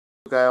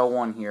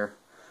Guy01 here.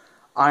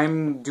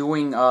 I'm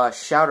doing a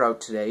shout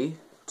out today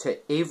to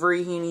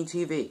Avery Heaney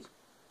TV.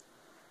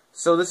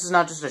 So this is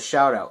not just a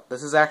shout out.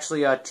 This is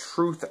actually a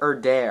truth or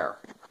dare.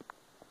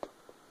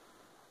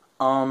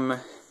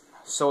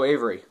 So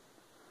Avery,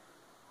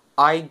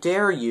 I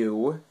dare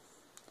you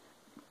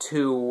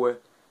to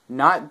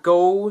not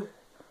go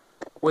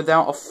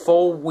without a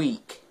full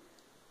week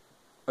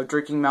of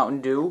drinking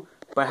Mountain Dew,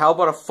 but how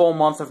about a full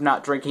month of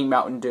not drinking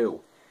Mountain Dew?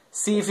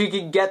 See if you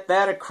can get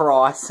that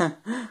across.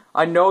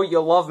 I know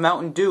you love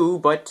Mountain Dew,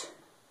 but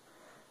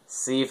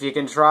see if you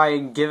can try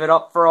and give it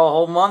up for a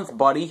whole month,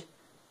 buddy.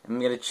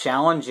 I'm gonna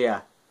challenge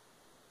ya.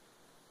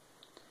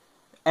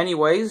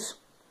 Anyways,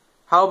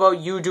 how about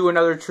you do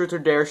another Truth or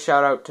Dare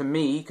shout out to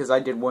me, because I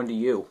did one to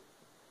you.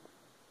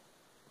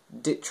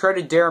 Try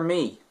to dare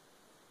me.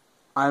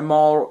 I'm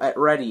all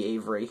ready,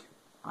 Avery.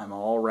 I'm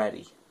all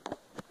ready.